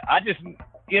cocky. I just,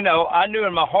 I knew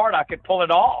in my heart I could pull it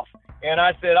off, and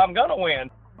I said, I'm going to win.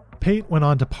 Pate went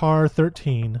on to par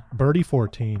 13, birdie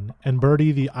 14, and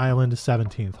birdie the island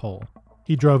 17th hole.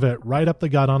 He drove it right up the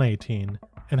gut on 18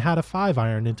 and had a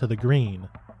 5-iron into the green.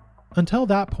 Until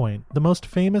that point, the most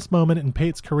famous moment in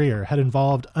Pate's career had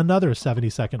involved another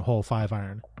 72nd hole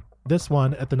 5-iron, this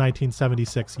one at the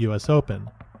 1976 U.S. Open.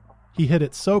 He hit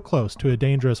it so close to a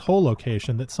dangerous hole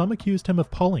location that some accused him of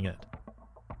pulling it.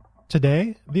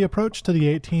 Today, the approach to the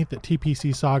 18th at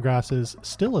TPC Sawgrass is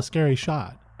still a scary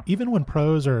shot, Even when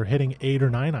pros are hitting 8 or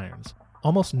 9 irons,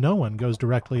 almost no one goes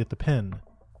directly at the pin.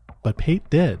 But Pate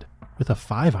did, with a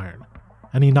 5 iron,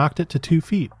 and he knocked it to 2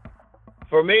 feet.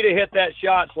 For me to hit that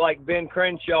shot's like Ben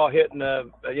Crenshaw hitting a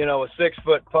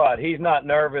 6-foot putt. He's not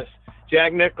nervous.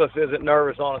 Jack Nicklaus isn't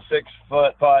nervous on a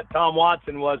 6-foot putt. Tom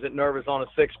Watson wasn't nervous on a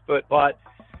 6-foot putt.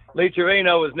 Lee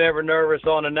Trevino was never nervous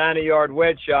on a 90-yard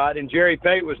wedge shot, and Jerry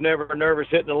Pate was never nervous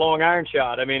hitting a long iron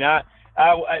shot. I mean,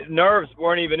 nerves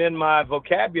weren't even in my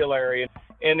vocabulary.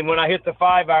 And when I hit the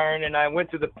 5 iron and I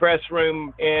went to the press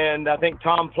room, and I think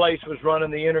Tom Place was running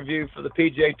the interview for the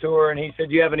PGA Tour, and he said,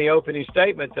 "Do you have any opening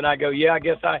statements?" And I go, "Yeah, I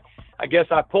guess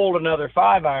I pulled another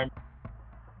 5 iron."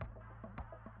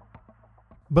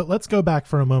 But let's go back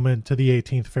for a moment to the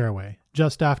 18th fairway,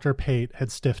 just after Pate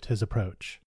had stiffed his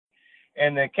approach.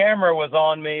 And the camera was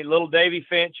on me. Little Davey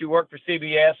Finch, who worked for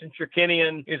CBS, and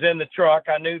Trukinian is in the truck.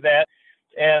 I knew that.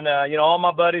 And, all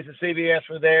my buddies at CBS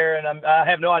were there, and I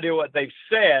have no idea what they've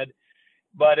said.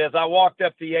 But as I walked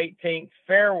up the 18th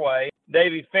fairway,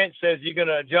 Davey Finch says, "You going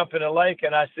to jump in the lake?"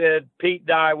 And I said, "Pete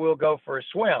Dye will go for a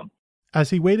swim."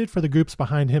 As he waited for the groups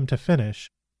behind him to finish,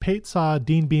 Pate saw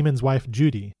Dean Beeman's wife,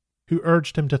 Judy, who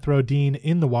urged him to throw Dean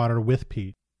in the water with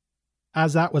Pete.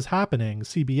 As that was happening,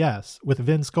 CBS, with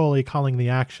Vin Scully calling the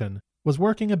action, was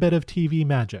working a bit of TV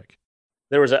magic.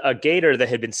 There was a gator that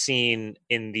had been seen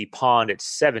in the pond at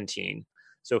 17.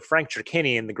 So Frank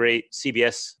Trukinian, the great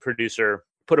CBS producer,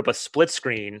 put up a split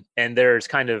screen, and there's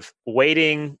kind of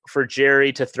waiting for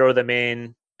Jerry to throw them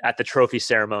in at the trophy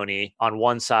ceremony on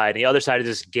one side, and the other side is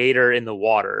this gator in the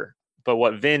water. But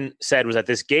what Vin said was that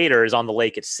this gator is on the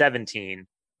lake at 17.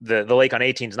 The lake on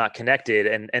 18 is not connected,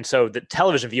 and so the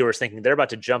television viewer is thinking they're about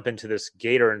to jump into this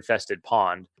gator-infested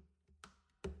pond.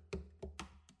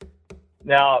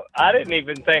 Now, I didn't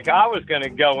even think I was going to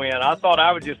go in. I thought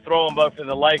I would just throw them both in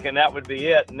the lake, and that would be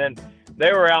it. And then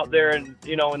they were out there, in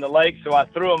the lake, so I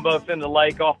threw them both in the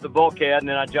lake off the bulkhead, and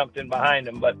then I jumped in behind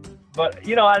them. But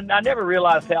I never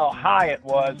realized how high it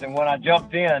was. And when I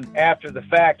jumped in after the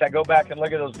fact, I go back and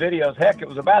look at those videos. Heck, it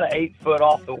was about 8 foot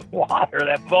off the water.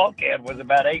 That bulkhead was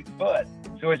about 8 foot.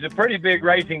 So it's a pretty big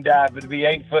racing dive, but to be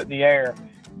 8 foot in the air.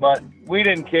 But we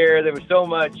didn't care. There was so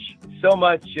much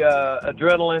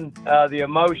adrenaline, the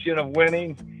emotion of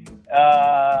winning.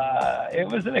 It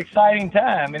was an exciting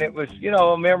time, and it was,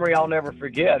 a memory I'll never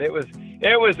forget. It was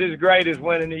as great as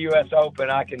winning the U.S. Open,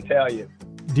 I can tell you.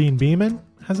 Dean Beeman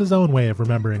has his own way of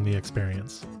remembering the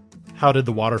experience. How did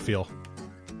the water feel?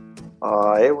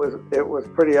 It was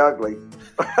pretty ugly.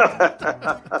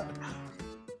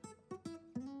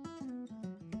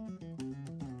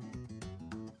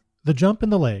 The jump in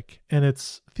the lake and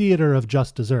its theater of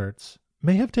just desserts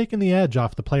may have taken the edge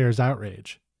off the players'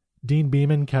 outrage. Dean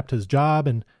Beeman kept his job,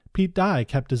 and Pete Dye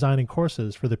kept designing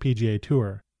courses for the PGA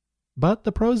Tour. But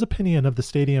the pros' opinion of the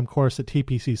stadium course at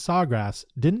TPC Sawgrass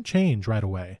didn't change right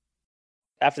away.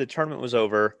 After the tournament was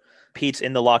over, Pete's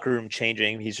in the locker room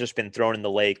changing. He's just been thrown in the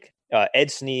lake.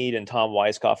 Ed Snead and Tom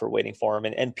Weiskopf are waiting for him,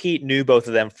 and Pete knew both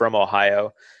of them from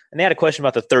Ohio. And they had a question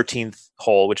about the 13th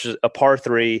hole, which is a par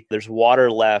 3. There's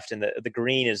water left, and the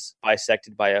green is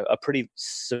bisected by a pretty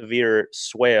severe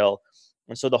swale.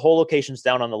 And so the hole location's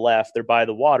down on the left. They're by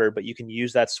the water, but you can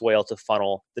use that swale to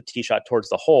funnel the tee shot towards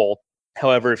the hole.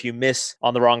 However, if you miss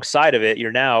on the wrong side of it,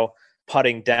 you're now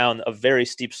putting down a very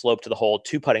steep slope to the hole.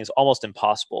 2-putting is almost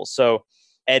impossible. So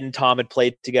Ed and Tom had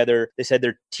played together. They said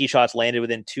their tee shots landed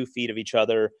within 2 feet of each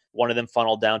other. One of them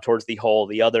funneled down towards the hole.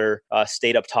 The other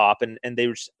stayed up top. And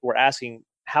they were asking,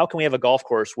 how can we have a golf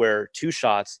course where 2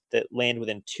 shots that land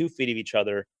within 2 feet of each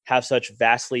other have such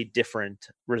vastly different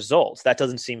results? That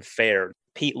doesn't seem fair.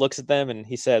 Pete looks at them and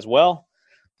he says, well,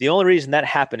 the only reason that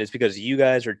happened is because you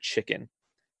guys are chicken.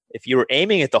 If you were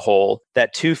aiming at the hole,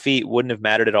 that 2 feet wouldn't have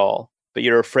mattered at all. But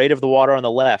you're afraid of the water on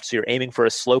the left, so you're aiming for a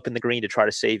slope in the green to try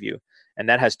to save you. And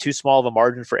that has too small of a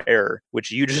margin for error,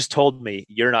 which you just told me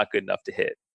you're not good enough to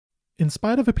hit. In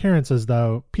spite of appearances,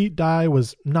 though, Pete Dye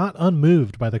was not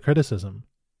unmoved by the criticism.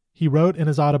 He wrote in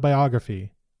his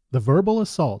autobiography, "The verbal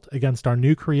assault against our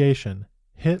new creation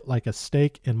hit like a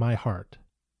stake in my heart."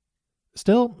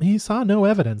 Still, he saw no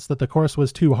evidence that the course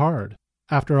was too hard.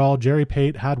 After all, Jerry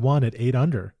Pate had won at 8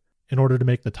 under. In order to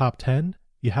make the top 10,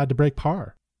 you had to break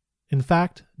par. In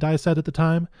fact, Dye said at the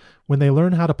time, when they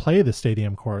learn how to play the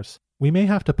stadium course, we may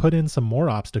have to put in some more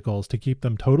obstacles to keep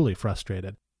them totally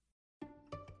frustrated.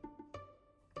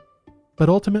 But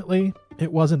ultimately,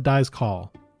 it wasn't Dye's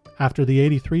call. After the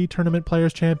 '83 Tournament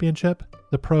Players Championship,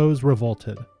 the pros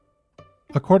revolted.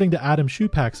 According to Adam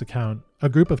Schupak's account, a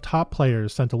group of top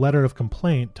players sent a letter of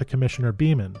complaint to Commissioner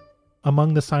Beeman.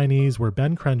 Among the signees were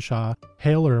Ben Crenshaw,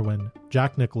 Hale Irwin,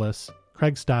 Jack Nicklaus,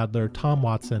 Craig Stadler, Tom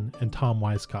Watson, and Tom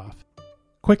Weiskopf.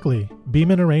 Quickly,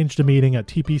 Beeman arranged a meeting at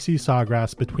TPC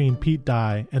Sawgrass between Pete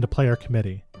Dye and a player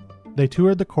committee. They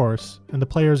toured the course, and the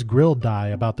players grilled Dye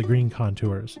about the green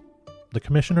contours. The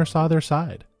commissioner saw their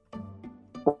side.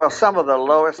 Well, some of the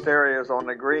lowest areas on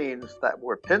the greens that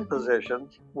were pin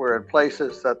positions were in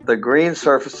places that the green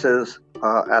surfaces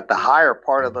at the higher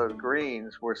part of those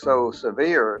greens were so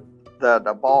severe that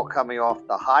the ball coming off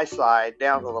the high side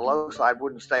down to the low side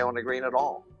wouldn't stay on the green at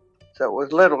all. So it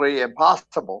was literally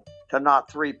impossible to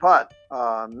not three-putt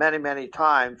many, many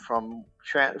times from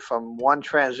one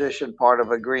transition part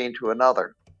of a green to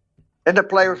another. And the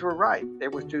players were right.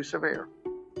 It was too severe.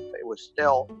 It was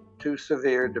still too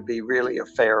severe to be really a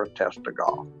fair test of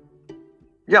golf.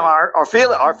 You know,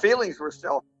 our feelings were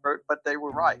still hurt, but they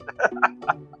were right.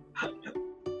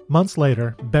 Months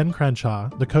later, Ben Crenshaw,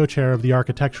 the co-chair of the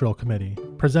architectural committee,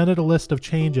 presented a list of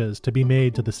changes to be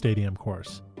made to the stadium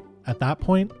course. At that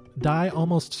point, Dye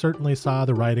almost certainly saw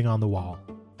the writing on the wall.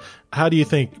 How do you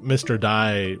think Mr.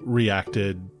 Dye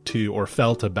reacted to or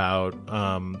felt about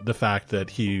the fact that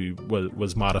he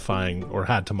was modifying or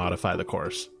had to modify the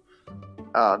course?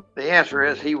 The answer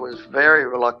is he was very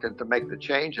reluctant to make the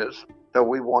changes that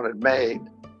we wanted made.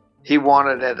 He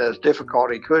wanted it as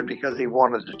difficult as he could because he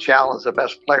wanted to challenge the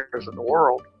best players in the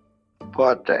world.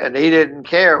 And he didn't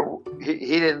care. He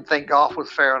didn't think golf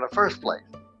was fair in the first place.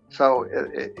 So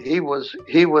he was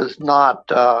not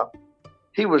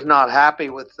happy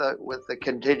with the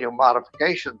continual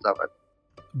modifications of it.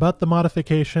 But the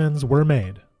modifications were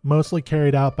made, mostly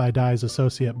carried out by Dye's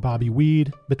associate Bobby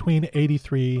Weed between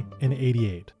 83 and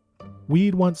 88.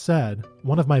 Weed once said,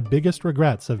 "One of my biggest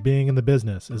regrets of being in the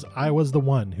business is I was the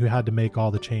one who had to make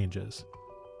all the changes."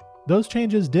 Those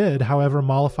changes did, however,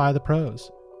 mollify the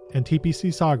pros, and TPC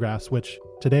Sawgrass, which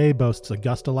today boasts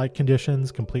Augusta-like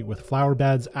conditions complete with flower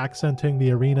beds accenting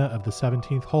the arena of the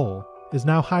 17th hole, is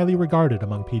now highly regarded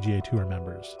among PGA Tour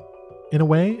members. In a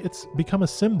way, it's become a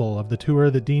symbol of the tour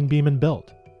that Dean Beeman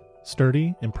built.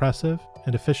 Sturdy, impressive,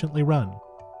 and efficiently run.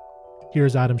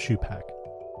 Here's Adam Schupak.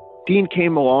 Dean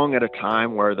came along at a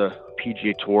time where the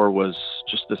PGA Tour was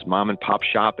just this mom and pop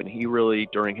shop, and he really,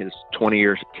 during his 20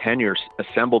 years tenure,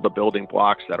 assembled the building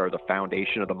blocks that are the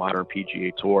foundation of the modern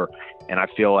PGA Tour. And I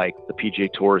feel like the PGA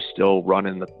Tour is still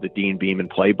running the Dean Beeman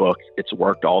playbook. It's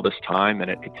worked all this time, and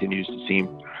it continues to seem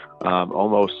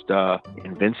almost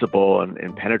invincible and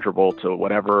impenetrable to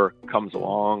whatever comes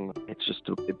along. It's just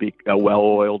a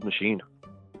well-oiled machine.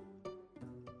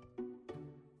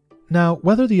 Now,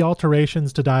 whether the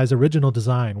alterations to Dye's original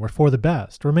design were for the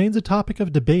best remains a topic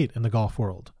of debate in the golf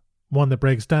world, one that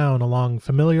breaks down along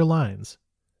familiar lines.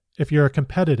 If you're a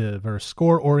competitive or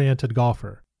score-oriented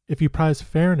golfer, if you prize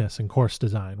fairness in course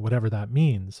design, whatever that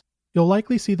means, you'll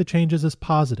likely see the changes as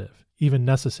positive, even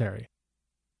necessary.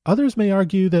 Others may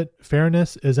argue that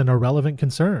fairness is an irrelevant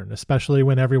concern, especially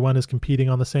when everyone is competing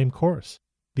on the same course.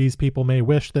 These people may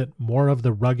wish that more of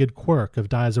the rugged quirk of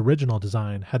Dye's original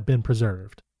design had been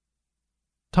preserved.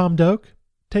 Tom Doak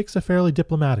takes a fairly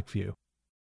diplomatic view.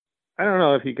 I don't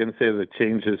know if you can say the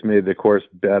changes made the course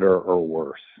better or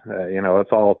worse.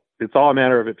 It's all a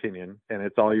matter of opinion, and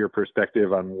it's all your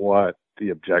perspective on what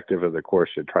the objective of the course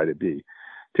should try to be.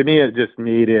 To me, it just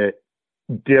made it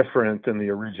different than the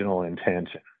original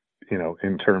intention,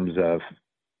 in terms of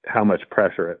how much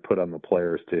pressure it put on the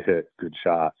players to hit good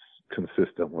shots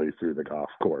consistently through the golf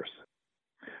course.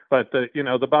 But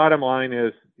the bottom line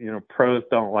is, pros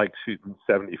don't like shooting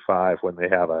 75 when they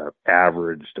have a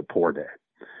average to poor day.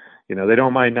 They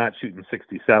don't mind not shooting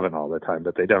 67 all the time,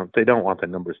 but they don't want the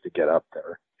numbers to get up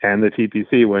there. And the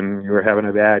TPC, when you were having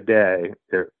a bad day,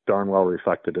 it darn well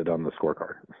reflected it on the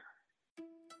scorecard.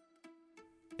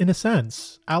 In a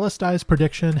sense, Alice Dye's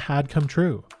prediction had come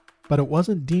true, but it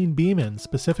wasn't Dean Beeman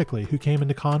specifically who came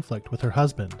into conflict with her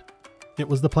husband. It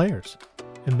was the players,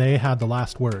 and they had the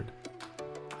last word.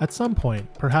 At some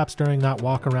point, perhaps during that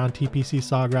walk around TPC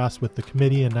Sawgrass with the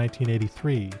committee in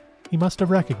 1983, he must have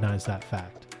recognized that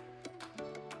fact.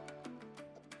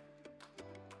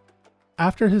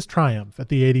 After his triumph at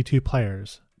the 82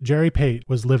 Players, Jerry Pate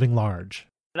was living large.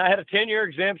 And I had a 10-year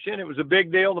exemption. It was a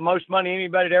big deal, the most money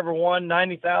anybody had ever won,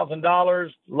 $90,000,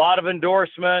 a lot of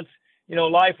endorsements.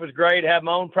 Life was great. Had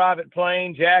my own private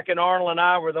plane. Jack and Arnold and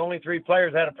I were the only three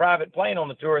players that had a private plane on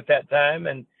the tour at that time.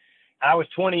 And I was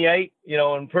 28,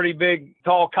 and pretty big,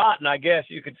 tall cotton, I guess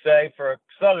you could say, for a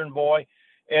Southern boy.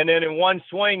 And then in one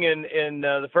swing in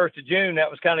the 1st of June,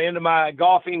 that was kind of into my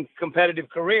golfing competitive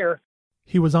career.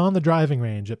 He was on the driving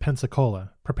range at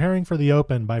Pensacola, preparing for the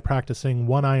Open by practicing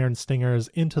one-iron stingers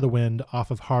into the wind off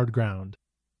of hard ground.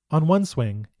 On one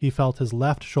swing, he felt his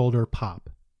left shoulder pop.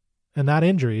 and that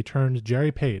injury turned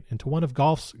Jerry Pate into one of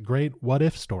golf's great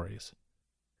what-if stories.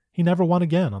 He never won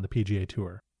again on the PGA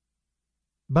Tour.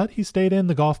 But he stayed in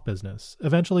the golf business,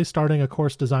 eventually starting a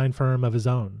course design firm of his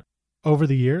own. Over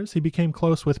the years, he became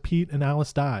close with Pete and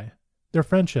Alice Dye. Their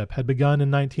friendship had begun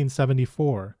in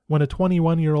 1974, when a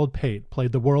 21-year-old Pate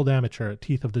played the World Amateur at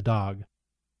Teeth of the Dog.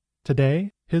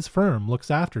 Today, his firm looks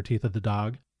after Teeth of the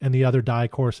Dog and the other Dye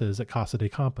courses at Casa de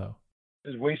Campo.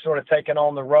 We sort of taken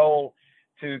on the role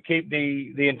to keep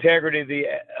the integrity, the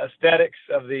aesthetics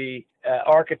of the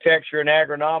architecture and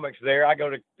agronomics there. I go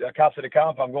to Casa de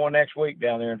Campo. I'm going next week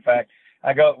down there. In fact,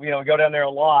 I go down there a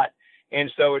lot. And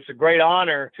so it's a great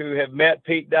honor to have met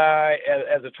Pete Dye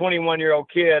as a 21-year-old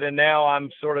kid, and now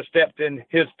I'm sort of stepped in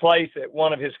his place at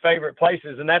one of his favorite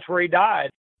places, and that's where he died.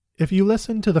 If you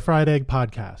listen to the Fried Egg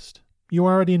podcast, you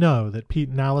already know that Pete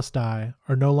and Alice Dye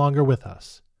are no longer with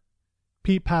us.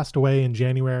 Pete passed away in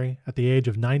January at the age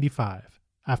of 95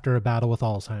 after a battle with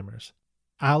Alzheimer's.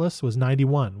 Alice was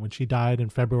 91 when she died in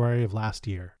February of last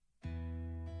year.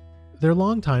 Their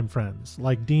longtime friends,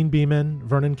 like Dean Beeman,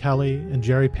 Vernon Kelly, and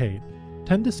Jerry Pate,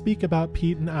 tend to speak about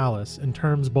Pete and Alice in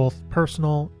terms both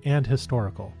personal and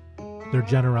historical. Their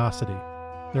generosity,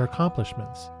 their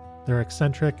accomplishments, their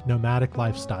eccentric, nomadic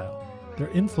lifestyle, their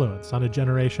influence on a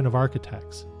generation of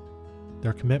architects,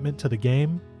 their commitment to the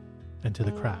game and to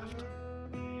the craft.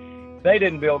 They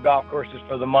didn't build golf courses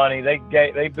for the money.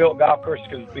 They built golf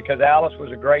courses because Alice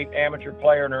was a great amateur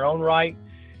player in her own right.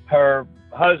 Her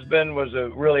husband was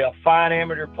really a fine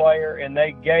amateur player, and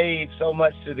they gave so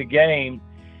much to the game.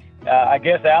 I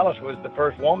guess Alice was the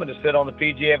first woman to sit on the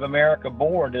PGA of America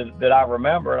board that I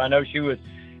remember. And I know she was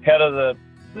head of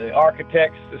the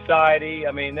Architects Society.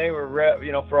 I mean, they were,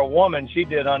 for a woman, she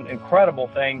did incredible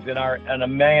things in a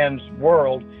man's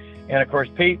world. And of course,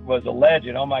 Pete was a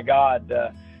legend. Oh my God.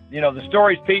 The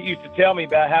stories Pete used to tell me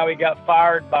about how he got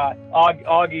fired by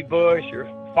Augie Bush or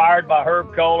fired by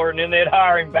Herb Kohler, and then they'd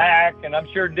hire him back. And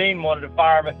I'm sure Dean wanted to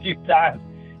fire him a few times.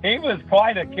 He was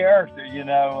quite a character,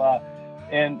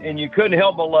 and you couldn't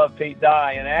help but love Pete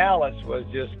Dye. And Alice was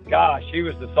just, gosh, she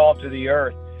was the salt of the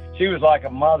earth. She was like a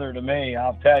mother to me,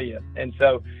 I'll tell you. And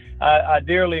so I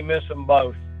dearly miss them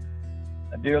both.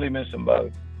 I dearly miss them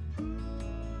both.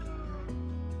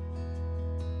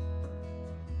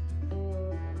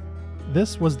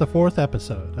 This was the 4th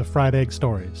episode of Fried Egg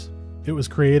Stories. It was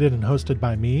created and hosted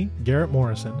by me, Garrett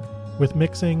Morrison, with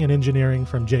mixing and engineering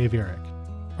from Jay Vierick.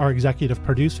 Our executive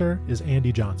producer is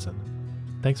Andy Johnson.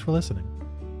 Thanks for listening.